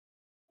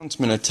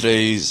Announcement of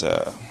today's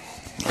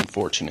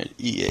unfortunate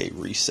EA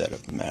reset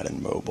of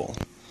Madden Mobile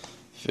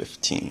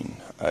 15.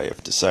 I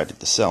have decided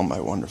to sell my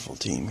wonderful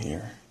team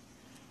here.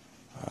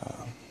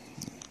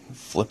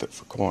 Flip it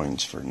for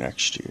coins for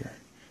next year.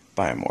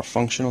 Buy a more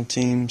functional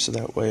team so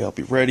that way I'll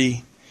be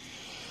ready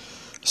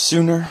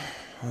sooner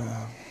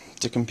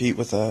to compete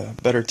with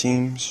better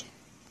teams.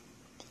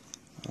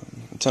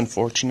 It's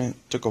unfortunate.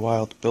 It took a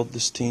while to build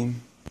this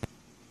team.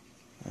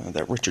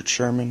 That Richard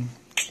Sherman,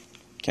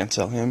 can't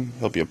sell him.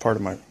 He'll be a part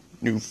of my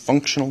new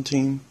functional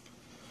team.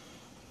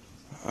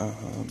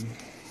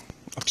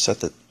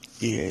 Upset that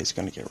EA is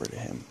going to get rid of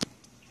him.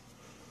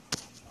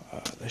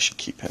 They should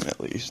keep him at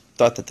least.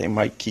 Thought that they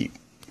might keep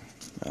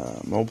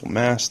Mobile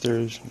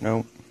Masters.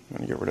 Nope. I'm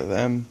going to get rid of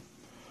them.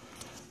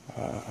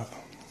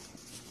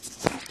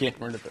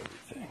 Getting rid of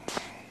everything.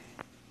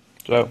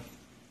 So,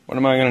 what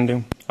am I going to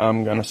do?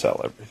 I'm going to sell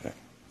everything.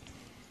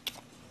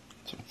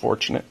 It's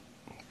unfortunate,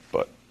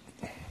 but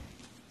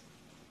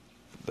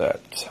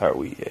that's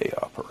how EA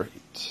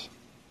operates.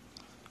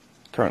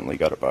 Currently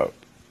got about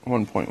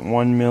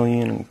 1.1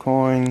 million in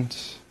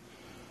coins.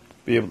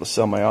 Be able to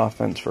sell my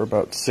offense for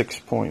about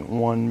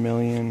 6.1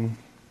 million.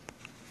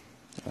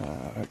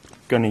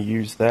 Gonna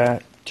use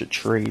that to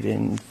trade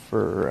in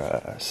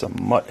for some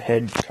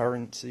Mutthead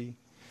currency.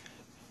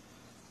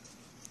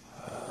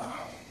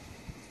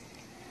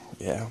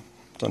 Yeah,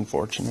 it's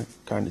unfortunate.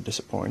 Kind of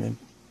disappointed.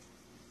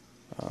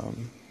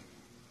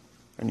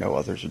 I know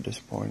others are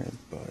disappointed,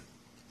 but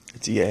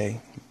it's EA.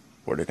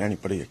 What did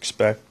anybody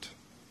expect?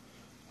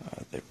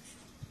 It's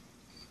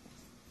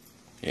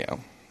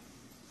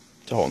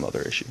a whole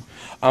nother issue.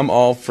 I'm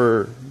all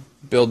for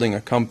building a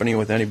company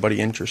with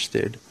anybody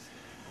interested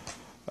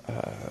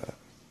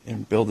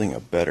in building a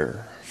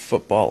better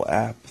football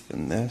app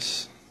than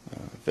this.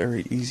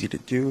 Very easy to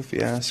do if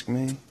you ask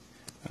me.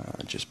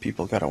 Just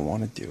people gotta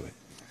want to do it.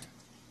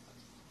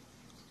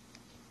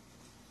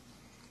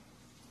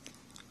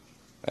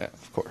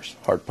 Of course,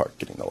 hard part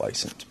getting the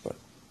license, but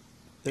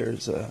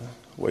there's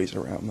ways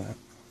around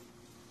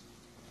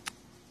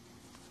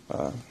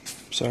that.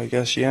 So I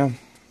guess, yeah,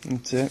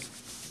 that's it.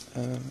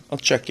 I'll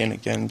check in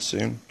again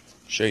soon,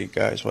 show you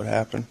guys what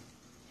happened.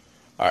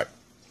 Alright,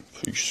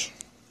 peace.